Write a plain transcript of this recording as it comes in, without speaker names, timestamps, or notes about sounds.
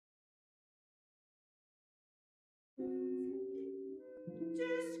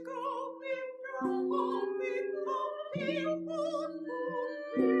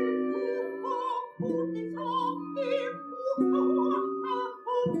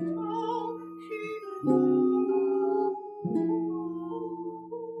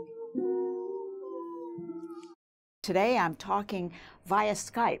Today I'm talking via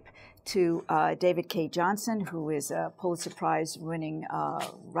Skype to David K. Johnson, who is a Pulitzer Prize winning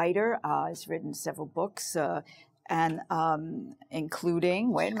writer. He's written several books, and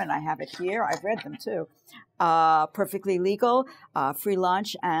including, wait a minute, I have it here. I've read them too. Perfectly Legal, Free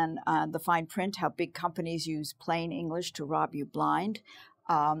Lunch, and The Fine Print, How Big Companies Use Plain English to Rob You Blind.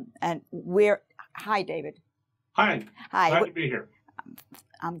 Hi, David. Hi. Hi. Glad to be here.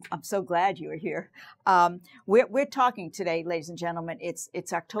 I'm so glad you are here. We're talking today, ladies and gentlemen.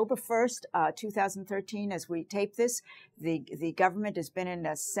 It's October 1st, 2013. As we tape this, the government has been in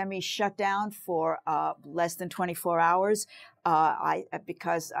a semi-shutdown for less than 24 hours.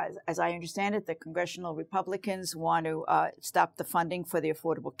 Because, as I understand it, the congressional Republicans want to stop the funding for the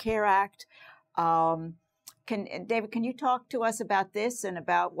Affordable Care Act. David, can you talk to us about this and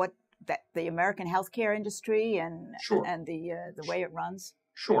about what the American healthcare industry and Sure. and the way it runs?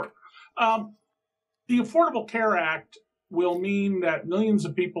 Sure. The Affordable Care Act will mean that millions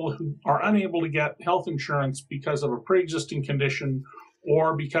of people who are unable to get health insurance because of a pre-existing condition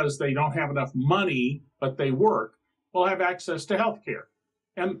or because they don't have enough money, but they work, will have access to health care.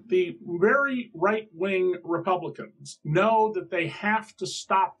 And the very right-wing Republicans know that they have to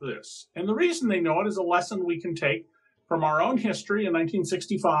stop this. And the reason they know it is a lesson we can take from our own history in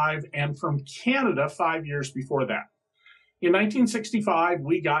 1965 and from Canada 5 years before that. In 1965,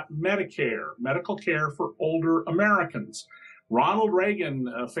 we got Medicare, medical care for older Americans. Ronald Reagan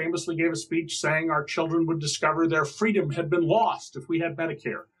famously gave a speech saying our children would discover their freedom had been lost if we had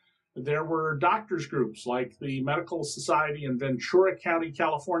Medicare. There were doctors' groups like the Medical Society in Ventura County,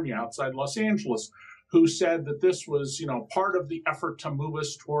 California, outside Los Angeles, who said that this was, part of the effort to move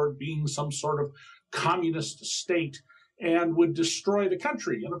us toward being some sort of communist state and would destroy the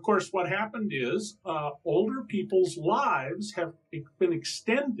country. And of course, what happened is older people's lives have been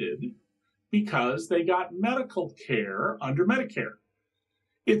extended because they got medical care under Medicare.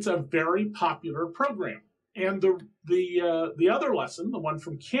 It's a very popular program. And the other lesson, the one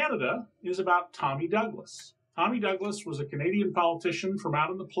from Canada, is about Tommy Douglas. Tommy Douglas was a Canadian politician from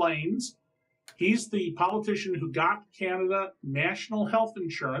out in the plains. He's the politician who got Canada national health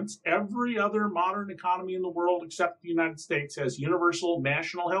insurance. Every other modern economy in the world except the United States has universal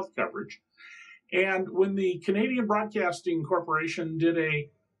national health coverage. And when the Canadian Broadcasting Corporation did a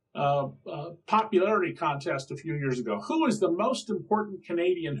popularity contest a few years ago, who is the most important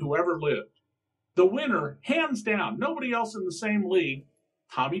Canadian who ever lived? The winner, hands down, nobody else in the same league,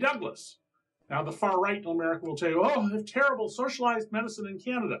 Tommy Douglas. Now, the far right in America will tell you, oh, they have terrible socialized medicine in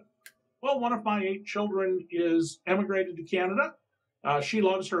Canada. Well, one of my 8 children is emigrated to Canada. She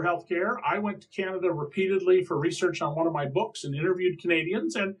loves her health care. I went to Canada repeatedly for research on one of my books and interviewed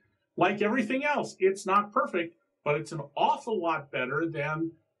Canadians. And like everything else, it's not perfect, but it's an awful lot better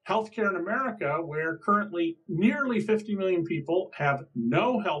than healthcare in America, where currently nearly 50 million people have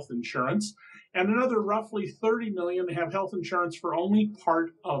no health insurance, and another roughly 30 million have health insurance for only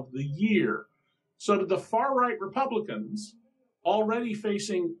part of the year. So to the far-right Republicans, already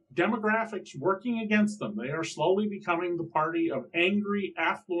facing demographics working against them, they are slowly becoming the party of angry,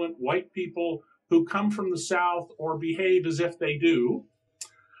 affluent white people who come from the South or behave as if they do.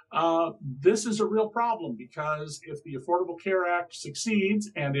 This is a real problem because if the Affordable Care Act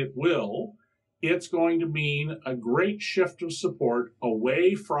succeeds, and it will, it's going to mean a great shift of support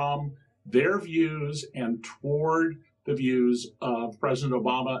away from their views and toward the views of President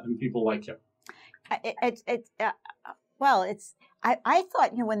Obama and people like him. I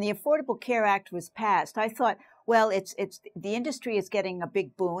thought, when the Affordable Care Act was passed, I thought, well, it's the industry is getting a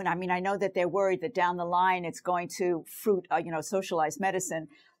big boon. I mean, I know that they're worried that down the line it's going to fruit, socialized medicine,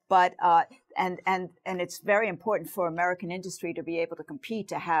 but and it's very important for American industry to be able to compete,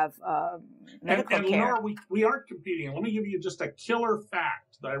 to have medical care. Lenore, we aren't competing. Let me give you just a killer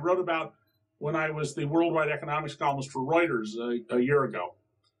fact that I wrote about when I was the worldwide economics columnist for Reuters a year ago.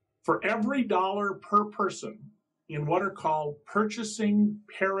 For every dollar per person in what are called purchasing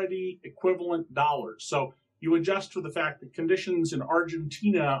parity equivalent dollars. So you adjust for the fact that conditions in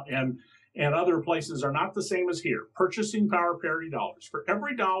Argentina and other places are not the same as here. Purchasing power parity dollars. For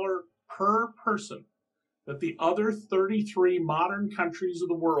every dollar per person that the other 33 modern countries of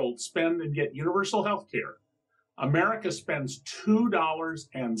the world spend and get universal health care, America spends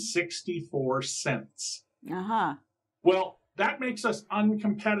 $2.64. Well, that makes us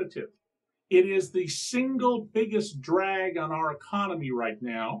uncompetitive. It is the single biggest drag on our economy right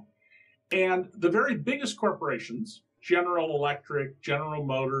now. And the very biggest corporations, General Electric, General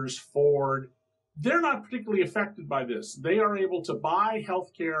Motors, Ford, they're not particularly affected by this. They are able to buy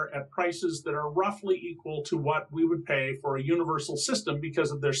healthcare at prices that are roughly equal to what we would pay for a universal system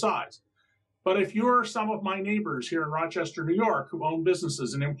because of their size. But if you're some of my neighbors here in Rochester, New York, who own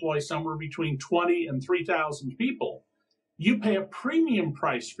businesses and employ somewhere between 20 and 3,000 people, you pay a premium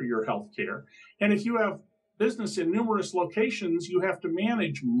price for your healthcare. And if you have business in numerous locations, you have to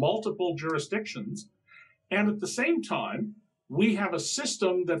manage multiple jurisdictions. And at the same time, we have a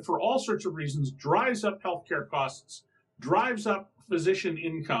system that, for all sorts of reasons, drives up healthcare costs, drives up physician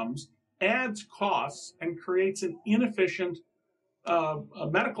incomes, adds costs, and creates an inefficient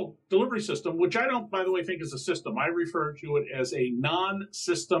medical delivery system, which I don't, by the way, think is a system. I refer to it as a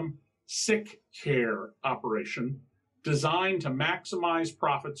non-system sick care operation designed to maximize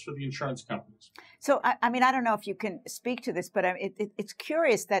profits for the insurance companies. So, I mean, I don't know if you can speak to this, but it's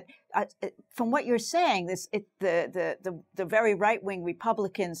curious that from what you're saying, the very right-wing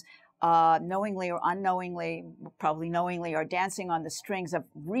Republicans, knowingly or unknowingly, probably knowingly, are dancing on the strings of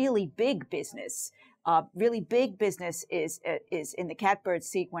really big business. Really big business is in the catbird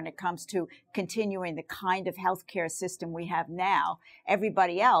seat when it comes to continuing the kind of healthcare system we have now.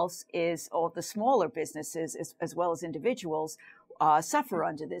 Everybody else is, all the smaller businesses as well as individuals, suffer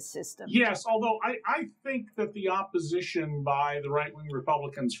under this system. Yes, although I think that the opposition by the right-wing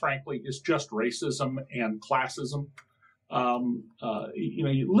Republicans, frankly, is just racism and classism.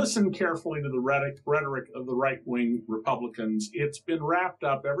 You listen carefully to the rhetoric of the right-wing Republicans. It's been wrapped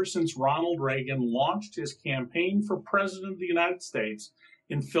up ever since Ronald Reagan launched his campaign for president of the United States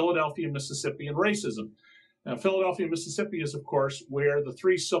in Philadelphia, Mississippi, and racism. Now, Philadelphia, Mississippi is, of course, where the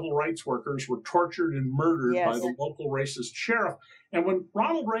 3 civil rights workers were tortured and murdered by the local racist sheriff. And when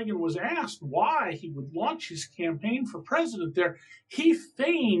Ronald Reagan was asked why he would launch his campaign for president there, he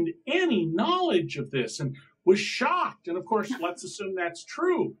feigned any knowledge of this and was shocked. And of course, let's assume that's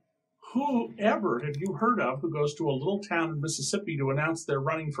true. Whoever have you heard of who goes to a little town in Mississippi to announce they're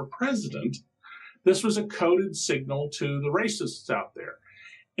running for president? This was a coded signal to the racists out there.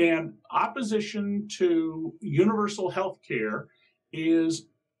 And opposition to universal health care is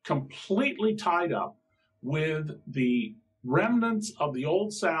completely tied up with the remnants of the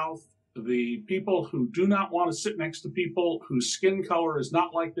Old South, the people who do not want to sit next to people whose skin color is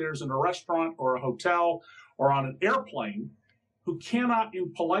not like theirs in a restaurant or a hotel or on an airplane, who cannot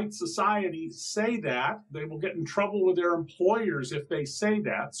in polite society say that. They will get in trouble with their employers if they say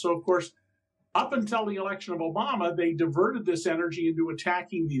that. So, of course, up until the election of Obama, they diverted this energy into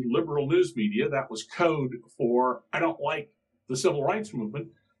attacking the liberal news media. That was code for, I don't like the civil rights movement.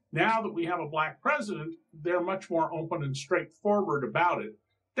 Now that we have a black president, they're much more open and straightforward about it.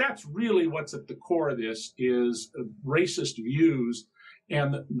 That's really what's at the core of this, is racist views.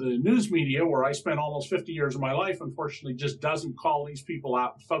 And the news media, where I spent almost 50 years of my life, unfortunately, just doesn't call these people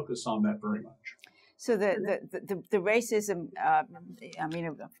out and focus on that very much. So the racism, I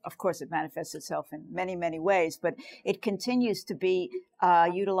mean, of course, it manifests itself in many, many ways, but it continues to be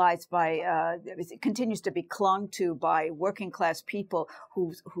utilized by, it continues to be clung to by working class people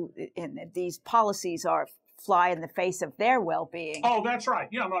who in these policies are fly in the face of their well-being. Oh, that's right.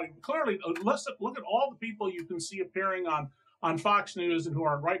 Yeah, no, clearly, look at all the people you can see appearing on Fox News and who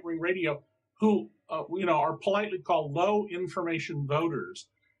are on right-wing radio, who are politely called low information voters,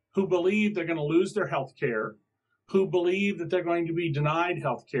 who believe they're going to lose their health care, who believe that they're going to be denied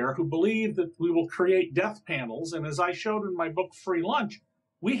health care, who believe that we will create death panels. And as I showed in my book, Free Lunch,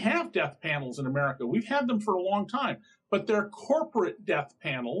 we have death panels in America. We've had them for a long time, but they're corporate death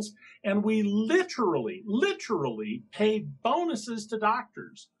panels. And we literally pay bonuses to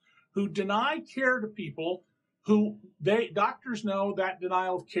doctors who deny care to people who doctors know that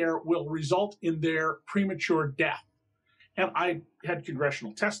denial of care will result in their premature death. And I had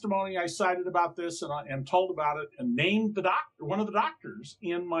congressional testimony I cited about this and told about it and named the doctor, one of the doctors,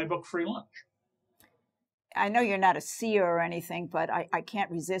 in my book, Free Lunch. I know you're not a seer or anything, but I can't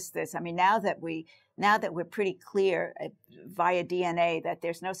resist this. I mean, now that we're pretty clear via DNA that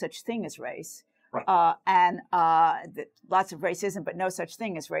there's no such thing as race, right. And lots of racism, but no such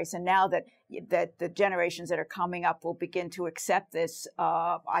thing as race. And now that the generations that are coming up will begin to accept this,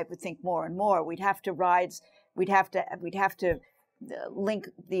 I would think more and more, we'd have to link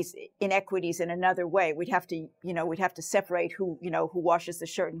these inequities in another way. We'd have to separate who washes the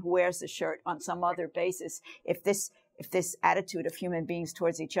shirt and who wears the shirt on some other basis. If this attitude of human beings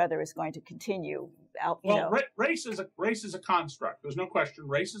towards each other is going to continue. Race is a construct. There's no question.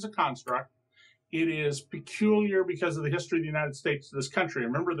 Race is a construct. It is peculiar because of the history of the United States to this country. I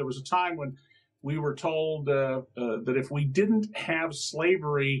remember there was a time when we were told that if we didn't have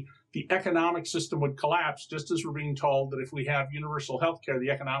slavery, the economic system would collapse, just as we're being told that if we have universal health care, the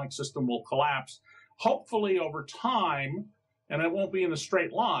economic system will collapse. Hopefully over time, and it won't be in a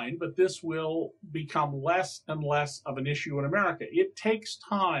straight line, but this will become less and less of an issue in America. It takes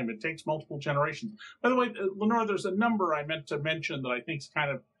time. It takes multiple generations. By the way, Lenore, there's a number I meant to mention that I think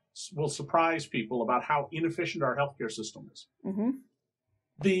kind of will surprise people about how inefficient our healthcare system is. Mm-hmm.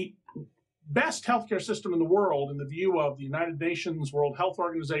 The best healthcare system in the world, in the view of the United Nations, World Health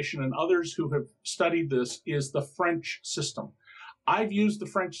Organization, and others who have studied this, is the French system. I've used the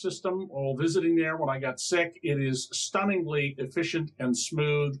French system while visiting there when I got sick. It is stunningly efficient and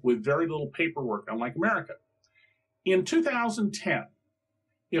smooth with very little paperwork, unlike America. In 2010,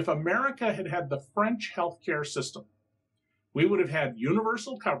 if America had had the French healthcare system, we would have had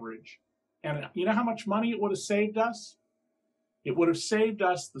universal coverage. And you know how much money it would have saved us? It would have saved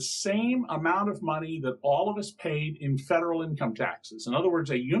us the same amount of money that all of us paid in federal income taxes. In other words,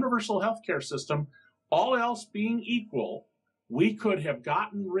 a universal healthcare system, all else being equal, we could have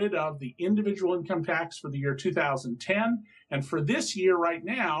gotten rid of the individual income tax for the year 2010. And for this year right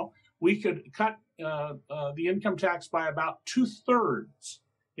now, we could cut the income tax by about 2/3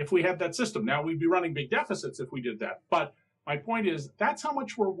 if we had that system. Now, we'd be running big deficits if we did that. But my point is, that's how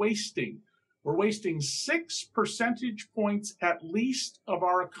much we're wasting. We're wasting 6 percentage points at least of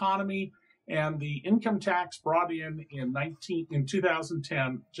our economy, and the income tax brought in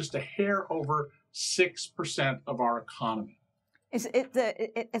 2010 just a hair over 6% of our economy. As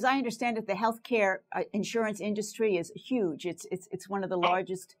I understand it, the healthcare insurance industry is huge. It's one of the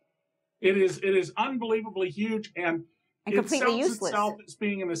largest. It is unbelievably huge, and completely useless. Itself as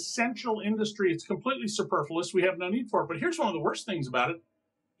being an essential industry. It's completely superfluous. We have no need for it. But here's one of the worst things about it.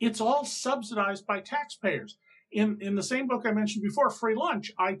 It's all subsidized by taxpayers. In the same book I mentioned before, Free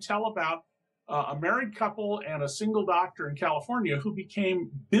Lunch, I tell about a married couple and a single doctor in California who became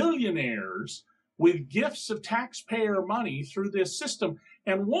billionaires with gifts of taxpayer money through this system.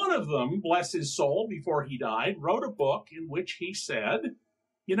 And one of them, bless his soul, before he died, wrote a book in which he said,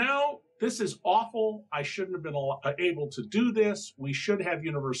 you know, this is awful. I shouldn't have been able to do this. We should have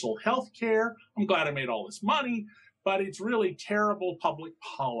universal health care. I'm glad I made all this money, but it's really terrible public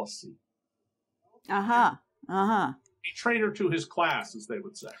policy. A traitor to his class, as they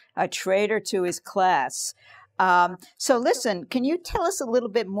would say. A traitor to his class. So listen, can you tell us a little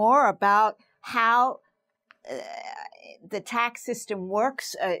bit more about how the tax system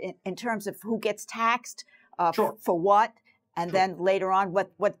works in terms of who gets taxed Sure. for what, and Sure. then later on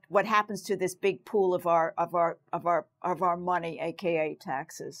what happens to this big pool of our money, aka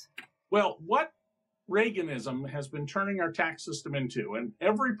taxes? Well, what Reaganism has been turning our tax system into, and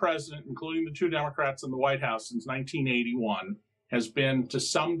every president, including the 2 Democrats in the White House since 1981, has been to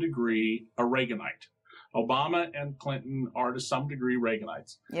some degree a Reaganite. Obama and Clinton are to some degree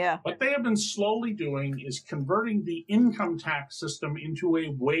Reaganites. Yeah. What they have been slowly doing is converting the income tax system into a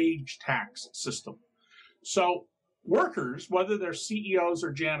wage tax system. So workers, whether they're CEOs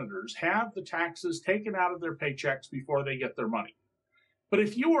or janitors, have the taxes taken out of their paychecks before they get their money. But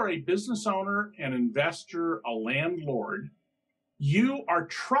if you are a business owner, an investor, a landlord, you are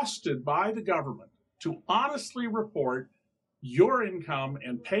trusted by the government to honestly report your income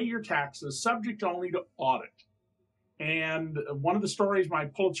and pay your taxes, subject only to audit. And one of the stories my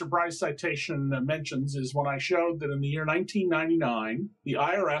Pulitzer Prize citation mentions is when I showed that in the year 1999, the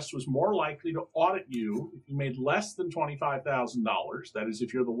IRS was more likely to audit you if you made less than $25,000, that is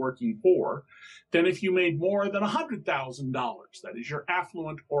if you're the working poor, than if you made more than $100,000, that is you're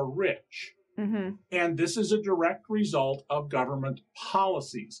affluent or rich. Mm-hmm. And this is a direct result of government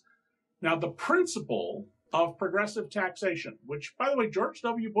policies. Now, the principle of progressive taxation, which, by the way, George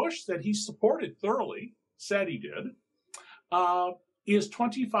W. Bush said he supported thoroughly, said he did, is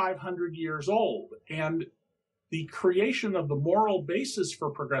 2,500 years old. And the creation of the moral basis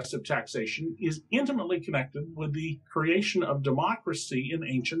for progressive taxation is intimately connected with the creation of democracy in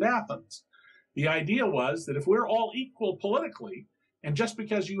ancient Athens. The idea was that if we're all equal politically, and just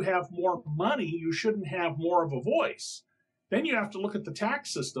because you have more money, you shouldn't have more of a voice, then you have to look at the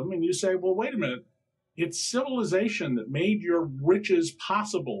tax system and you say, well, wait a minute. It's civilization that made your riches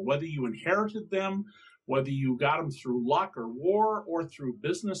possible, whether you inherited them, whether you got them through luck or war or through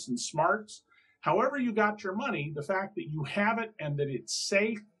business and smarts. However you got your money, the fact that you have it and that it's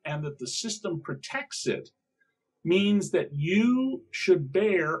safe and that the system protects it means that you should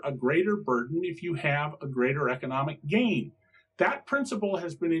bear a greater burden if you have a greater economic gain. That principle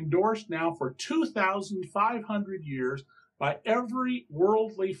has been endorsed now for 2,500 years by every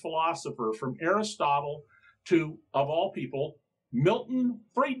worldly philosopher, from Aristotle to, of all people, Milton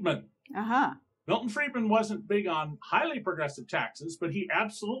Friedman. Milton Friedman wasn't big on highly progressive taxes, but he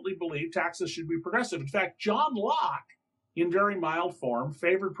absolutely believed taxes should be progressive. In fact, John Locke, in very mild form,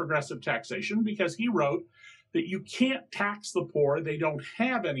 favored progressive taxation because he wrote that you can't tax the poor. They don't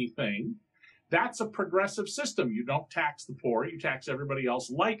have anything. That's a progressive system. You don't tax the poor. You tax everybody else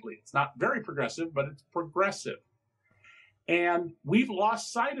lightly. It's not very progressive, but it's progressive. And we've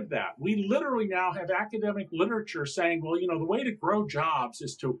lost sight of that. We literally now have academic literature saying, well, the way to grow jobs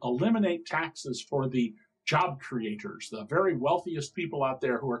is to eliminate taxes for the job creators, the very wealthiest people out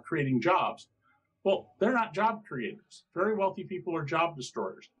there who are creating jobs. Well, they're not job creators. Very wealthy people are job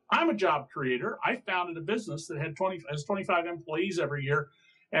destroyers. I'm a job creator. I founded a business that has 25 employees every year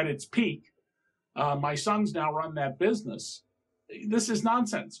at its peak. My sons now run that business. This is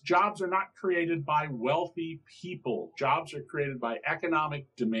nonsense. Jobs are not created by wealthy people. Jobs are created by economic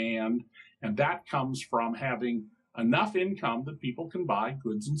demand, and that comes from having enough income that people can buy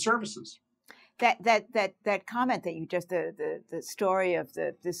goods and services. That comment that you just the story of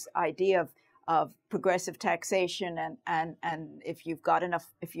this idea of progressive taxation and if you've got enough,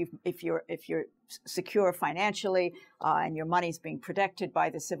 if you're secure financially and your money's being protected by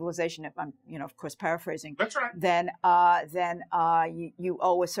the civilization, if I'm of course paraphrasing, that's right, then you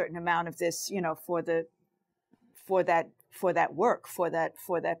owe a certain amount of this for that work.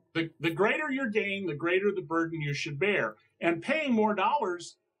 The greater your gain, the greater the burden you should bear, and paying more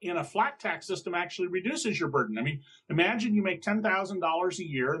dollars in a flat tax system actually reduces your burden. I mean, imagine you make $10,000 a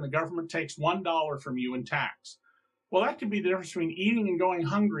year and the government takes $1 from you in tax. Well, that could be the difference between eating and going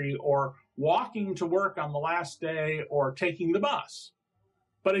hungry or walking to work on the last day or taking the bus.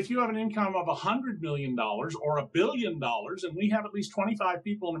 But if you have an income of $100 million or $1 billion, and we have at least 25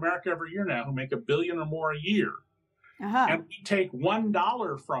 people in America every year now who make $1 billion or more a year, and we take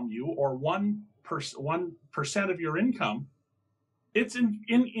 $1 from you or 1% of your income, it's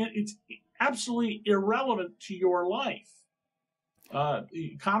absolutely irrelevant to your life.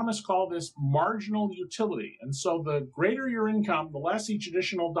 Economists call this marginal utility. And so the greater your income, the less each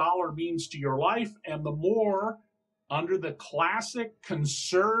additional dollar means to your life, and the more, under the classic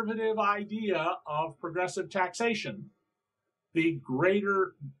conservative idea of progressive taxation, the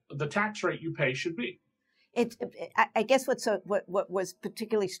greater the tax rate you pay should be. I guess what was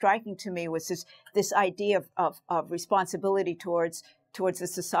particularly striking to me was this idea of responsibility towards the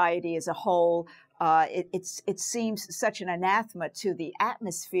society as a whole. It seems such an anathema to the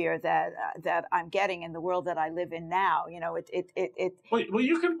atmosphere that I'm getting in the world that I live in now. Well,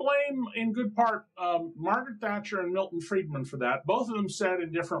 you can blame in good part Margaret Thatcher and Milton Friedman for that. Both of them said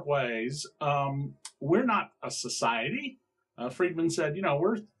in different ways, we're not a society. Friedman said,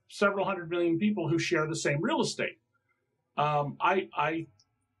 we're several hundred million people who share the same real estate. I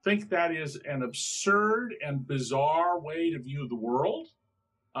think that is an absurd and bizarre way to view the world.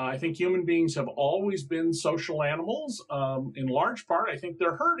 I think human beings have always been social animals. In large part, I think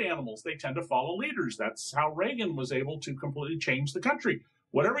they're herd animals. They tend to follow leaders. That's how Reagan was able to completely change the country.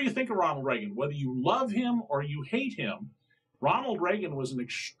 Whatever you think of Ronald Reagan, whether you love him or you hate him, Ronald Reagan was an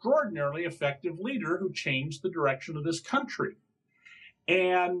extraordinarily effective leader who changed the direction of this country.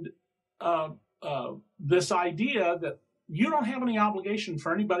 And this idea that you don't have any obligation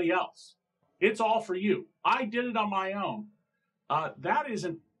for anybody else, it's all for you. I did it on my own. That is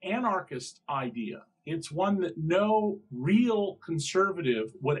an anarchist idea. It's one that no real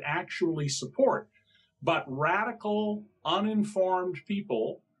conservative would actually support. But radical, uninformed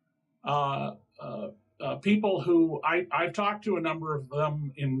people, people who I've talked to a number of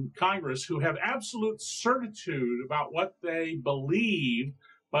them in Congress who have absolute certitude about what they believe,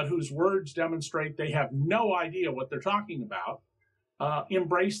 but whose words demonstrate they have no idea what they're talking about,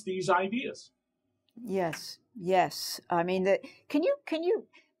 embrace these ideas. Yes. I mean, can you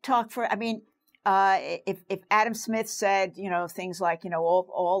talk for? I mean, if Adam Smith said, things like,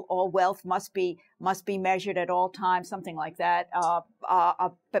 all wealth must be measured at all times, something like that,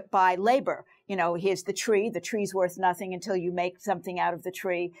 but by labor. Here's the tree. The tree's worth nothing until you make something out of the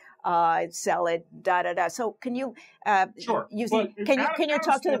tree, sell it, So can you, sure. Can you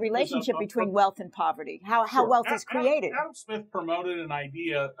talk to the relationship between wealth and poverty? How sure. wealth is created? Adam Smith promoted an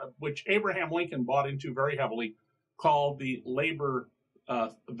idea which Abraham Lincoln bought into very heavily, called the labor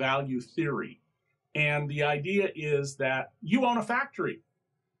value theory. And the idea is that you own a factory.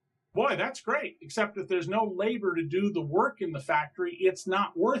 Boy, that's great. Except if there's no labor to do the work in the factory, it's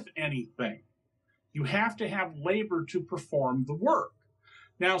not worth anything. You have to have labor to perform the work.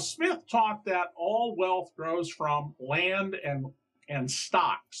 Now, Smith taught that all wealth grows from land and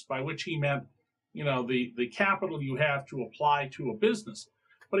stocks, by which he meant, the capital you have to apply to a business.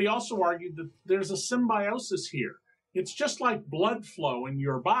 But he also argued that there's a symbiosis here. It's just like blood flow in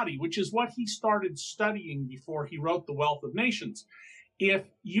your body, which is what he started studying before he wrote The Wealth of Nations. If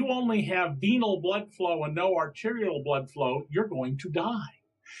you only have venal blood flow and no arterial blood flow, you're going to die.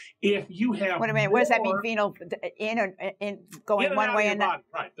 If you have Wait a minute, what does that mean, venal, in or in going in and one out way of and your body,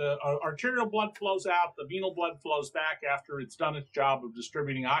 right? The arterial blood flows out, the venal blood flows back after it's done its job of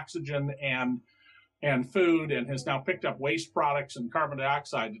distributing oxygen and food, and has now picked up waste products and carbon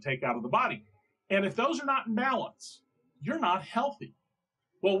dioxide to take out of the body. And if those are not in balance, you're not healthy.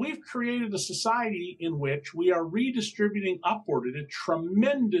 Well, we've created a society in which we are redistributing upward at a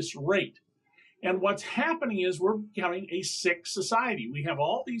tremendous rate. And what's happening is we're becoming a sick society. We have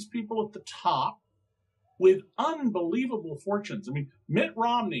all these people at the top with unbelievable fortunes. I mean, Mitt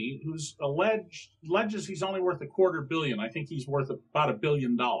Romney, who's alleges he's only worth $250 million. I think he's worth about $1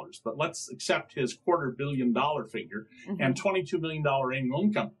 billion, but let's accept his $250 million figure, and $22 million annual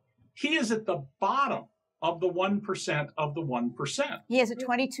income. He is at the bottom of the 1% of the 1%. He has a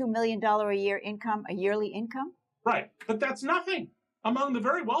 $22 million a year income, a yearly income? Right, but that's nothing. Among the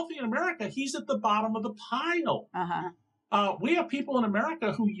very wealthy in America, he's at the bottom of the pile. We have people in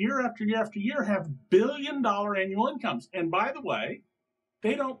America who year after year after year have billion-dollar annual incomes. And by the way,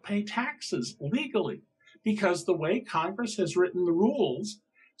 they don't pay taxes legally because the way Congress has written the rules,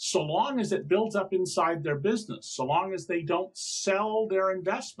 so long as it builds up inside their business, so long as they don't sell their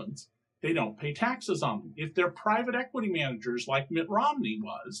investments, they don't pay taxes on them. If they're private equity managers like Mitt Romney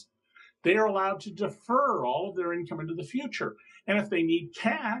was, they are allowed to defer all of their income into the future. And if they need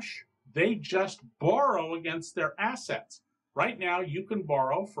cash, they just borrow against their assets. Right now, you can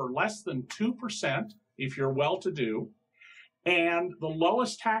borrow for less than 2% if you're well-to-do, and the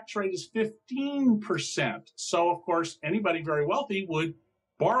lowest tax rate is 15%. So, of course, anybody very wealthy would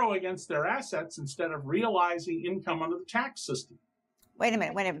borrow against their assets instead of realizing income under the tax system. Wait a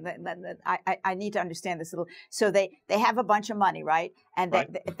minute. I need to understand this a little. So they have a bunch of money, right? And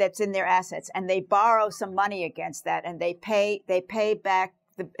that's in their assets, and they borrow some money against that, and they pay back,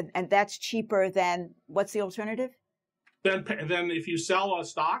 and that's cheaper than, what's the alternative? Then if you sell a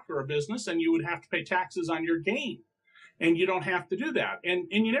stock or a business, and you would have to pay taxes on your gain, and you don't have to do that, and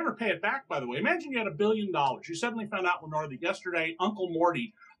you never pay it back. By the way, imagine you had $1 billion. You suddenly found out, Lenore, that yesterday Uncle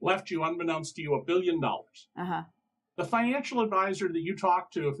Morty left you, unbeknownst to you, $1 billion. The financial advisor that you talk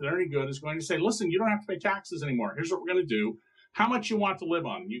to, if they're any good, is going to say, listen, you don't have to pay taxes anymore. Here's what we're going to do. How much you want to live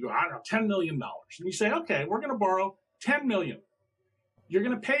on? You go, I don't know, $10 million. And you say, okay, we're going to borrow $10 million. You're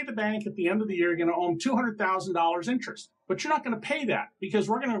going to pay the bank at the end of the year, you're going to owe them $200,000 interest. But you're not going to pay that because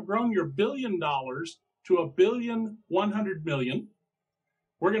we're going to have grown your $1 billion to $1.1 billion.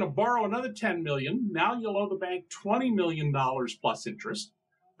 We're going to borrow another $10 million. Now you'll owe the bank $20 million plus interest.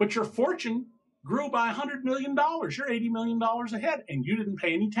 But your fortune grew by $100 million. You're $80 million ahead, and you didn't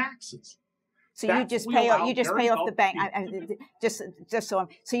pay any taxes. So you just pay off the bank.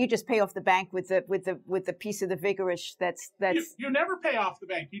 So you just pay off the bank with the piece of the vigorish that's. You never pay off the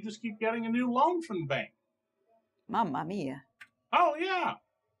bank. You just keep getting a new loan from the bank. Mamma mia. Oh yeah.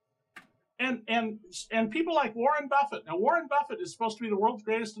 And people like Warren Buffett. Now Warren Buffett is supposed to be the world's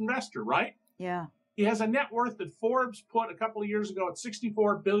greatest investor, right? Yeah. He has a net worth that Forbes put a couple of years ago at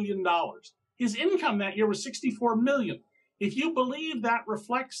 $64 billion. His income that year was $64 million. If you believe that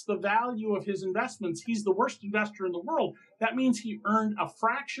reflects the value of his investments, he's the worst investor in the world. That means he earned a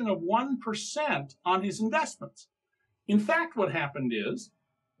fraction of 1% on his investments. In fact, what happened is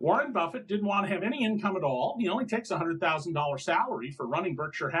Warren Buffett didn't want to have any income at all. He only takes a $100,000 salary for running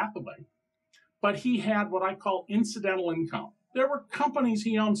Berkshire Hathaway. But he had what I call incidental income. There were companies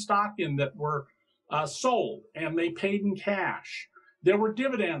he owned stock in that were sold, and they paid in cash. There were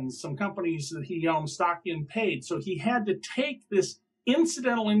dividends some companies that he owned stock in paid. So he had to take this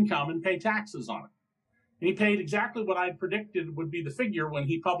incidental income and pay taxes on it. And he paid exactly what I predicted would be the figure when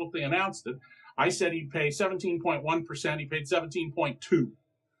he publicly announced it. I said he'd pay 17.1%. He paid 17.2%.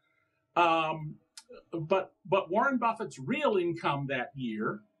 But Warren Buffett's real income that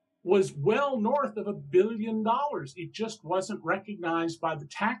year was well north of $1 billion. It just wasn't recognized by the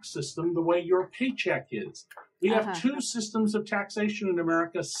tax system the way your paycheck is. We have two systems of taxation in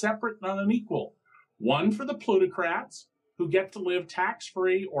America, separate and unequal. One for the plutocrats, who get to live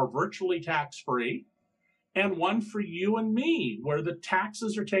tax-free or virtually tax-free, and one for you and me, where the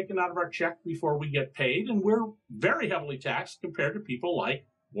taxes are taken out of our check before we get paid, and we're very heavily taxed compared to people like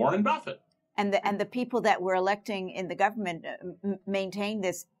Warren Buffett. And the people that we're electing in the government maintain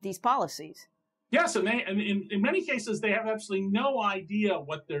these policies. Yes, and in many cases, they have absolutely no idea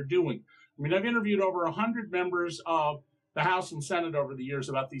what they're doing. I mean, I've interviewed over 100 members of the House and Senate over the years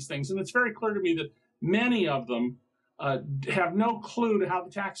about these things, and it's very clear to me that many of them have no clue to how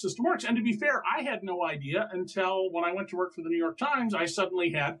the tax system works. And to be fair, I had no idea until when I went to work for the New York Times. I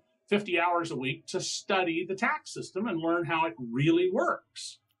suddenly had 50 hours a week to study the tax system and learn how it really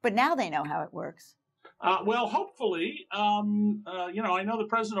works. But now they know how it works. Well, hopefully, I know that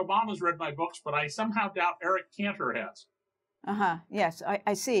President Obama's read my books, but I somehow doubt Eric Cantor has. Yes,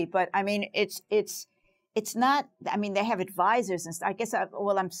 I see. But I mean, it's not. I mean, they have advisors and stuff. I guess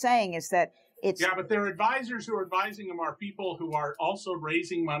what I'm saying is that it's. Yeah, but their advisors who are advising them are people who are also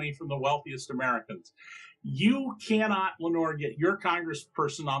raising money from the wealthiest Americans. You cannot, Lenore, get your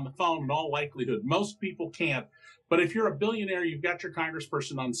congressperson on the phone in all likelihood. Most people can't. But if you're a billionaire, you've got your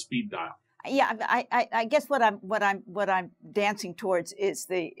congressperson on speed dial. Yeah, I guess what I'm dancing towards is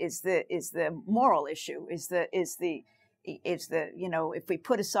the moral issue, is the if we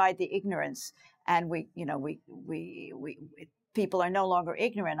put aside the ignorance and people are no longer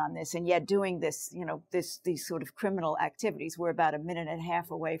ignorant on this, and yet doing this, these sort of criminal activities. We're about a minute and a half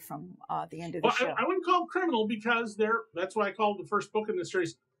away from the end of the show. I wouldn't call them criminal because that's why I called the first book in this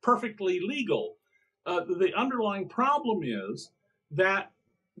series perfectly legal. The underlying problem is that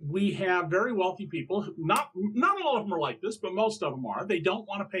we have very wealthy people. Not all of them are like this, but most of them are. They don't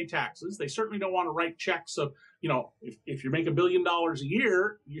want to pay taxes. They certainly don't want to write checks of, if you make $1 billion a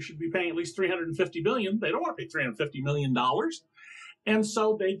year, you should be paying at least $350 billion. They don't want to pay $350 million. And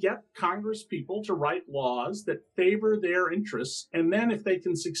so they get Congress people to write laws that favor their interests. And then if they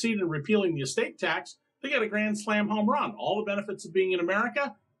can succeed in repealing the estate tax, they get a grand slam home run. All the benefits of being in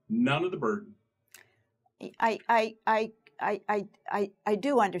America, none of the burden. I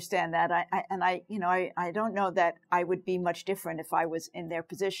do understand that. I don't know that I would be much different if I was in their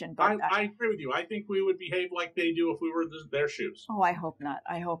position. But I agree with you. I think we would behave like they do if we were in their shoes. Oh, I hope not.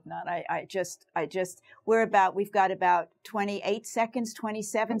 I hope not. We've got about 28 seconds,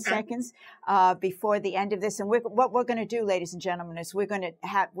 27 seconds before the end of this. And what we're going to do, ladies and gentlemen, is we're going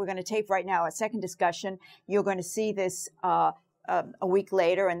to tape right now a second discussion. You're going to see this a week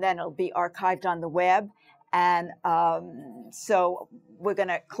later, and then it'll be archived on the web. And so we're going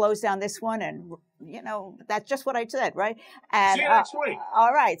to close down this one, and that's just what I said, right? And, see you next week.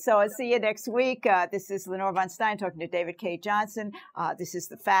 All right, so I'll see you next week. This is Lenore Von Stein talking to David K. Johnson. This is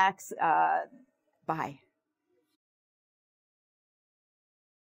The Facts. Bye.